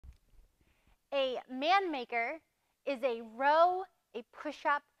A man maker is a row, a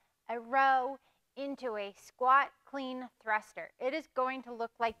push-up, a row into a squat clean thruster. It is going to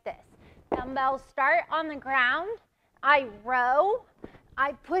look like this. Dumbbells start on the ground. I row,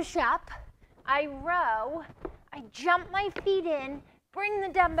 I push up, I row, I jump my feet in, bring the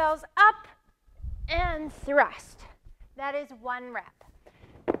dumbbells up, and thrust. That is 1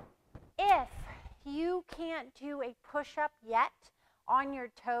 rep. If you can't do a push-up yet on your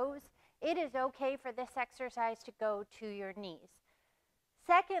toes, it is okay for this exercise to go to your knees.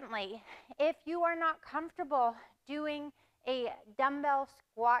 Secondly, if you are not comfortable doing a dumbbell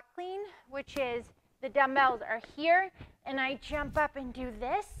squat clean, which is the dumbbells are here and I jump up and do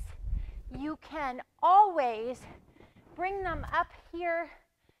this, you can always bring them up here,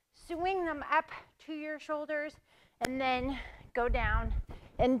 swing them up to your shoulders, and then go down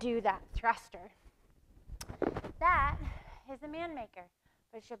and do that thruster. That is a man maker,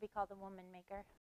 but it should be called a woman maker.